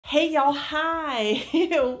Hey y'all, hi!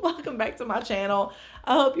 Welcome back to my channel.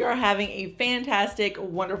 I hope you are having a fantastic,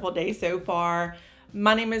 wonderful day so far.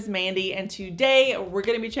 My name is Mandy and today we're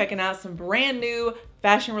going to be checking out some brand new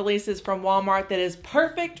fashion releases from Walmart that is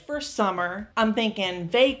perfect for summer. I'm thinking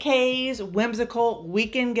vacays, whimsical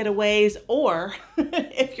weekend getaways, or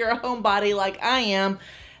if you're a homebody like I am,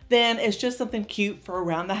 then it's just something cute for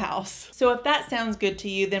around the house. So if that sounds good to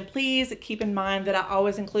you, then please keep in mind that I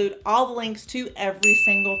always include all the links to every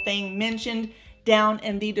single thing mentioned down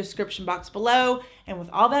in the description box below. And with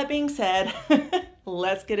all that being said,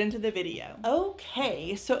 let's get into the video.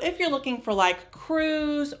 Okay, so if you're looking for like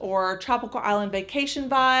cruise or tropical island vacation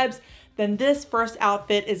vibes, then this first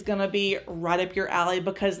outfit is gonna be right up your alley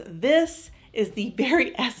because this is the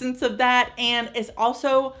very essence of that, and it's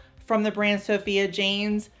also from the brand Sophia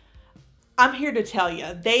Jeans. I'm here to tell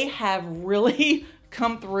you, they have really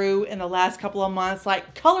come through in the last couple of months,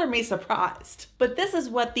 like color me surprised. But this is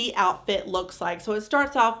what the outfit looks like. So it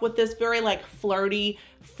starts off with this very like flirty,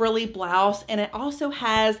 frilly blouse, and it also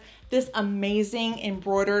has this amazing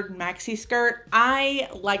embroidered maxi skirt. I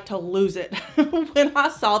like to lose it when I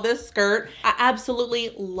saw this skirt. I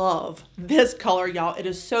absolutely love this color, y'all. It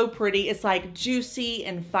is so pretty. It's like juicy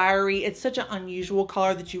and fiery. It's such an unusual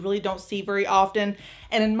color that you really don't see very often.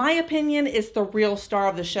 And in my opinion, it's the real star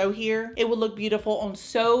of the show here. It would look beautiful on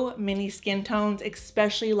so many skin tones,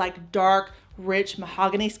 especially like dark, rich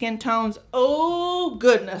mahogany skin tones. Oh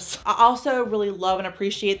goodness. I also really love and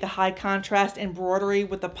appreciate the high contrast embroidery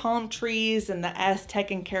with the palm trees and the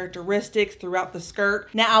Aztecan characteristics throughout the skirt.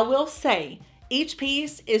 Now I will say each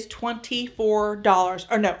piece is $24,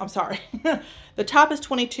 or no, I'm sorry. The top is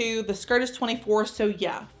 $22, the skirt is $24, so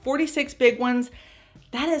yeah, 46 big ones.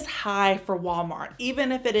 That is high for Walmart,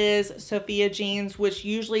 even if it is Sophia Jeans, which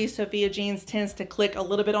usually Sophia Jeans tends to click a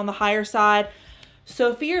little bit on the higher side.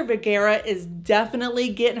 Sofia Vergara is definitely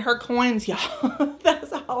getting her coins, y'all.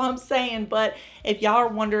 That's all I'm saying. But if y'all are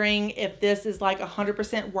wondering if this is like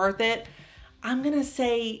 100% worth it, I'm gonna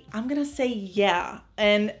say yeah.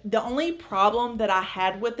 And the only problem that I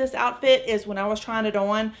had with this outfit is when I was trying it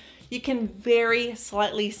on, you can very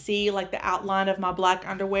slightly see like the outline of my black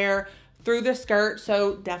underwear through the skirt,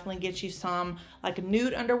 so definitely get you some like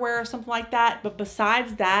nude underwear or something like that. But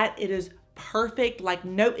besides that, it is perfect, like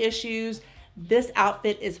no issues. This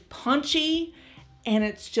outfit is punchy and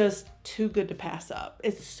it's just too good to pass up.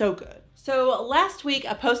 It's so good. So last week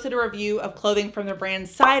I posted a review of clothing from the brand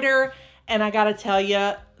Cider, and I gotta tell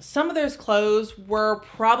you, some of those clothes were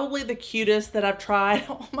probably the cutest that I've tried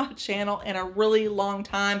on my channel in a really long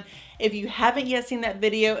time. If you haven't yet seen that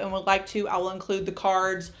video and would like to, I will include the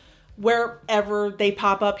cards wherever they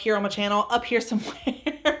pop up here on my channel, up here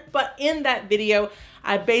somewhere. But in that video,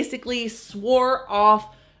 I basically swore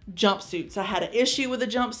off jumpsuits. I had an issue with a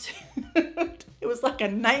jumpsuit. It was like a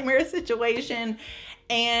nightmare situation.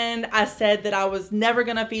 And I said that I was never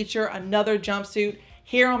gonna feature another jumpsuit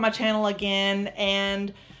here on my channel again.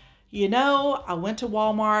 And you know, I went to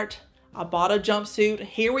Walmart, I bought a jumpsuit,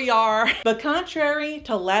 here we are. But contrary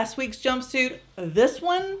to last week's jumpsuit, this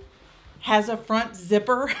one has a front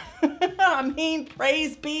zipper. I mean,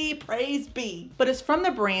 praise be, praise be. But it's from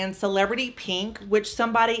the brand Celebrity Pink, which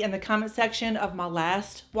somebody in the comment section of my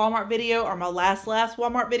last Walmart video, or my last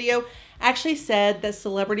Walmart video, actually said that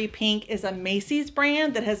Celebrity Pink is a Macy's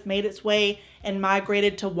brand that has made its way and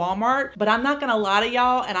migrated to Walmart. But I'm not gonna lie to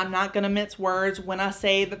y'all, and I'm not gonna mince words when I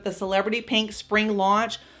say that the Celebrity Pink spring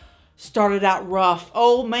launch started out rough.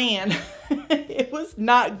 Oh man, it was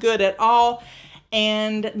not good at all.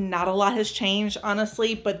 And not a lot has changed,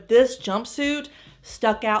 honestly, but this jumpsuit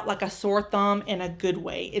stuck out like a sore thumb in a good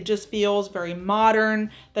way. It just feels very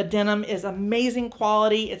modern. The denim is amazing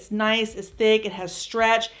quality. It's nice, it's thick, it has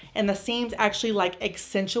stretch, and the seams actually like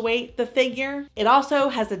accentuate the figure. It also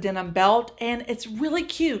has a denim belt, and it's really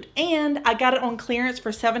cute. And I got it on clearance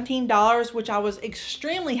for $17, which I was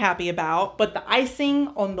extremely happy about. But the icing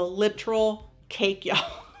on the literal cake,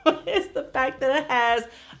 y'all, is the fact that it has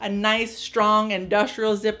a nice, strong,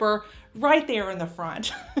 industrial zipper right there in the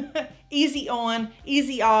front. Easy on,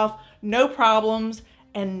 easy off, no problems,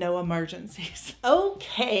 and no emergencies.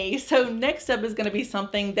 Okay, so next up is gonna be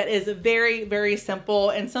something that is very, very simple,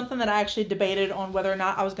 and something that I actually debated on whether or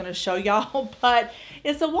not I was gonna show y'all, but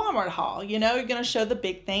it's a Walmart haul. You know, you're gonna show the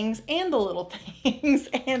big things and the little things,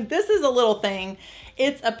 and this is a little thing.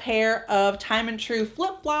 It's a pair of Time and True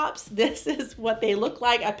flip-flops. This is what they look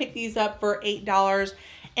like. I picked these up for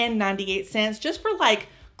 $8.98 just for like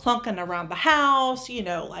clunking around the house, you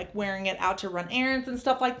know, like wearing it out to run errands and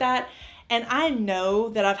stuff like that. And I know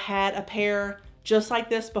that I've had a pair just like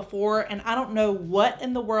this before, and I don't know what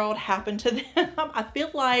in the world happened to them. I feel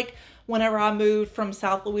like whenever I moved from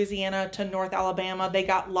South Louisiana to North Alabama, they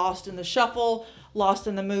got lost in the shuffle, lost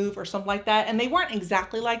in the move, or something like that. And they weren't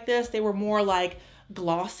exactly like this. They were more like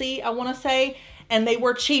glossy, I want to say, and they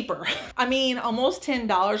were cheaper. I mean, almost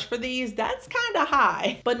 $10 for these. That's kind of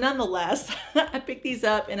high, but nonetheless, I picked these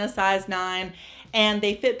up in a size 9 and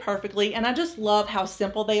they fit perfectly. And I just love how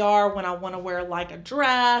simple they are when I want to wear like a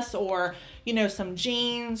dress or, you know, some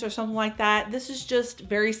jeans or something like that. This is just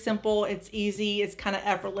very simple. It's easy. It's kind of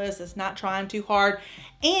effortless. It's not trying too hard.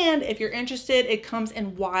 And if you're interested, it comes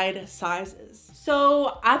in wide sizes.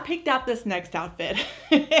 So I picked out this next outfit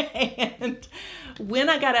and when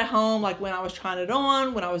I got it home, like when I was trying it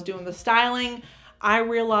on, when I was doing the styling, I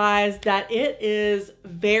realized that it is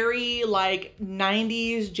very like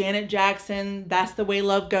 90s Janet Jackson, that's the way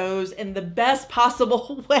love goes, in the best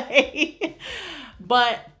possible way.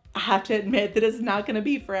 But I have to admit that it's not going to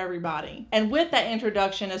be for everybody. And with that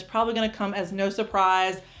introduction, it's probably going to come as no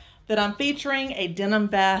surprise that I'm featuring a denim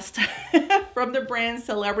vest from the brand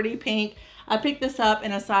Celebrity Pink. I picked this up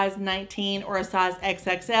in a size 19 or a size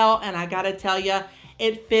XXL, and I gotta tell you,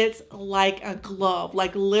 it fits like a glove.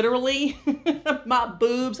 Like literally, my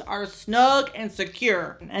boobs are snug and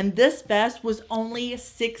secure. And this vest was only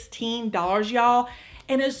 $16, y'all,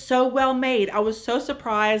 and it's so well made. I was so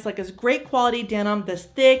surprised. Like, it's great quality denim, this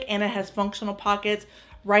thick, and it has functional pockets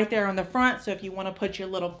right there on the front. So if you want to put your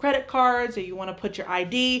little credit cards or you want to put your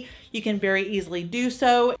ID, you can very easily do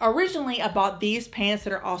so. Originally, I bought these pants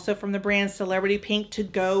that are also from the brand Celebrity Pink to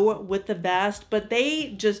go with the vest, but they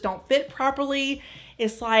just don't fit properly.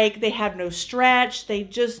 It's like they have no stretch. They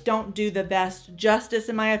just don't do the vest justice,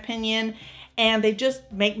 in my opinion. And they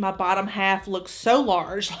just make my bottom half look so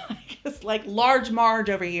large. Like it's like large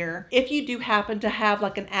Marge over here. If you do happen to have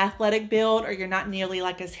like an athletic build or you're not nearly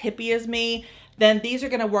like as hippie as me, then these are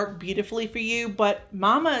gonna work beautifully for you, but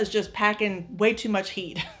mama is just packing way too much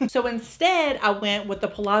heat. So instead, I went with the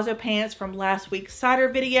Palazzo pants from last week's Cider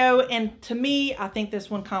video, and to me, I think this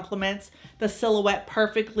one complements the silhouette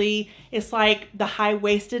perfectly. It's like the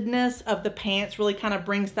high-waistedness of the pants really kind of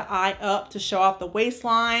brings the eye up to show off the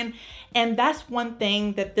waistline, and that's one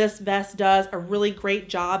thing that this vest does a really great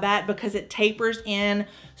job at because it tapers in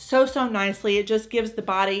so nicely. It just gives the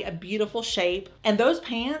body a beautiful shape. And those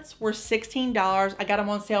pants were $16. I got them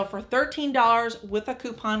on sale for $13 with a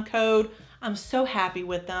coupon code. I'm so happy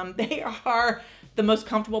with them. They are the most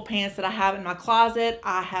comfortable pants that I have in my closet.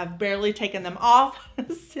 I have barely taken them off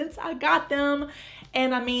since I got them.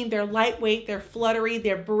 And I mean, they're lightweight, they're fluttery,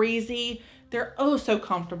 they're breezy, they're oh so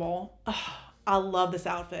comfortable. Oh, I love this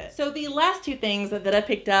outfit. So the last two things that I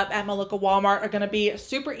picked up at my local Walmart are gonna be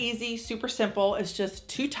super easy, super simple. It's just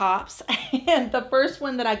two tops. And the first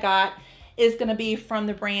one that I got is gonna be from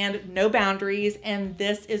the brand No Boundaries, and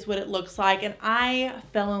this is what it looks like. And I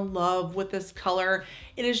fell in love with this color.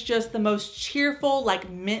 It is just the most cheerful,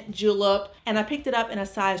 like mint julep. And I picked it up in a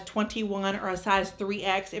size 21 or a size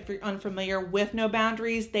 3X. If you're unfamiliar with No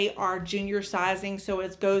Boundaries, they are junior sizing, so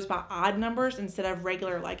it goes by odd numbers instead of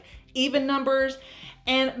regular like even numbers.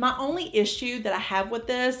 And my only issue that I have with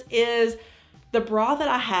this is the bra that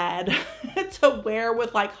I had to wear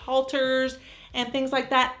with like halters and things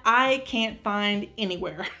like that, I can't find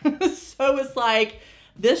anywhere. So it's like,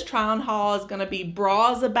 this try on haul is gonna be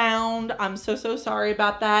bras abound. I'm so sorry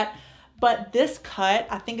about that. But this cut,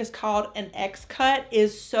 I think it's called an X cut,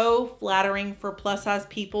 is so flattering for plus size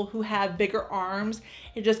people who have bigger arms.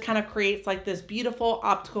 It just kind of creates like this beautiful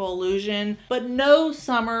optical illusion. But no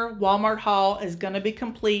summer Walmart haul is gonna be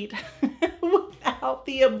complete without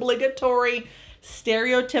the obligatory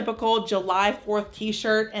stereotypical July 4th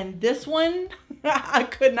t-shirt. And this one, I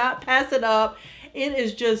could not pass it up. It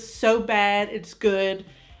is just so bad, it's good.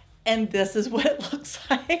 And this is what it looks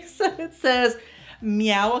like. So it says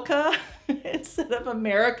Meow-ica instead of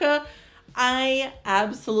America. I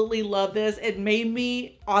absolutely love this. It made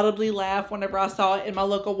me audibly laugh whenever I saw it in my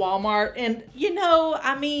local Walmart. And you know,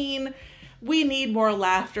 I mean, we need more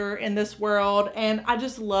laughter in this world. And I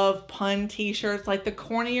just love pun t-shirts. Like the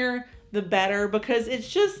cornier, the better, because it's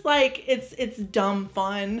just like, it's dumb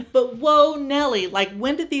fun. But whoa, Nelly, like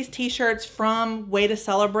when did these t-shirts from Way to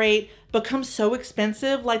Celebrate become so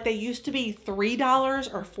expensive? Like they used to be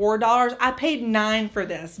 $3 or $4. I paid $9 for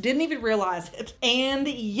this, didn't even realize it. And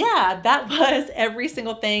yeah, that was every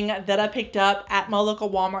single thing that I picked up at my local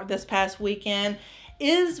Walmart this past weekend.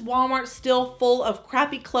 Is Walmart still full of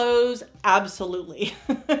crappy clothes? Absolutely.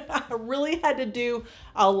 I really had to do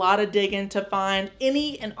a lot of digging to find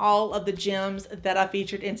any and all of the gems that I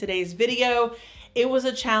featured in today's video. It was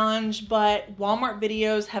a challenge, but Walmart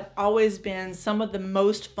videos have always been some of the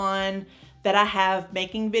most fun that I have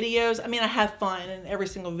making videos. I mean, I have fun in every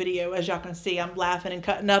single video. As y'all can see, I'm laughing and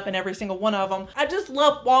cutting up in every single one of them. I just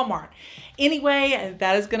love Walmart. Anyway,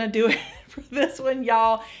 that is gonna do it for this one,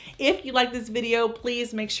 y'all. If you like this video,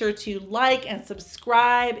 please make sure to like and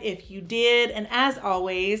subscribe if you did. And as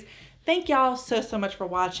always, thank y'all so much for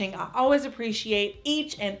watching. I always appreciate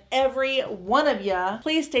each and every one of you.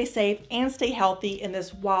 Please stay safe and stay healthy in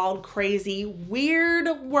this wild, crazy, weird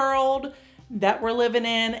world that we're living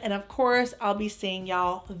in. And of course, I'll be seeing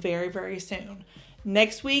y'all very soon.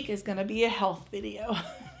 Next week is gonna be a health video.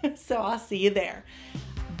 So I'll see you there.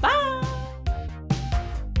 Bye.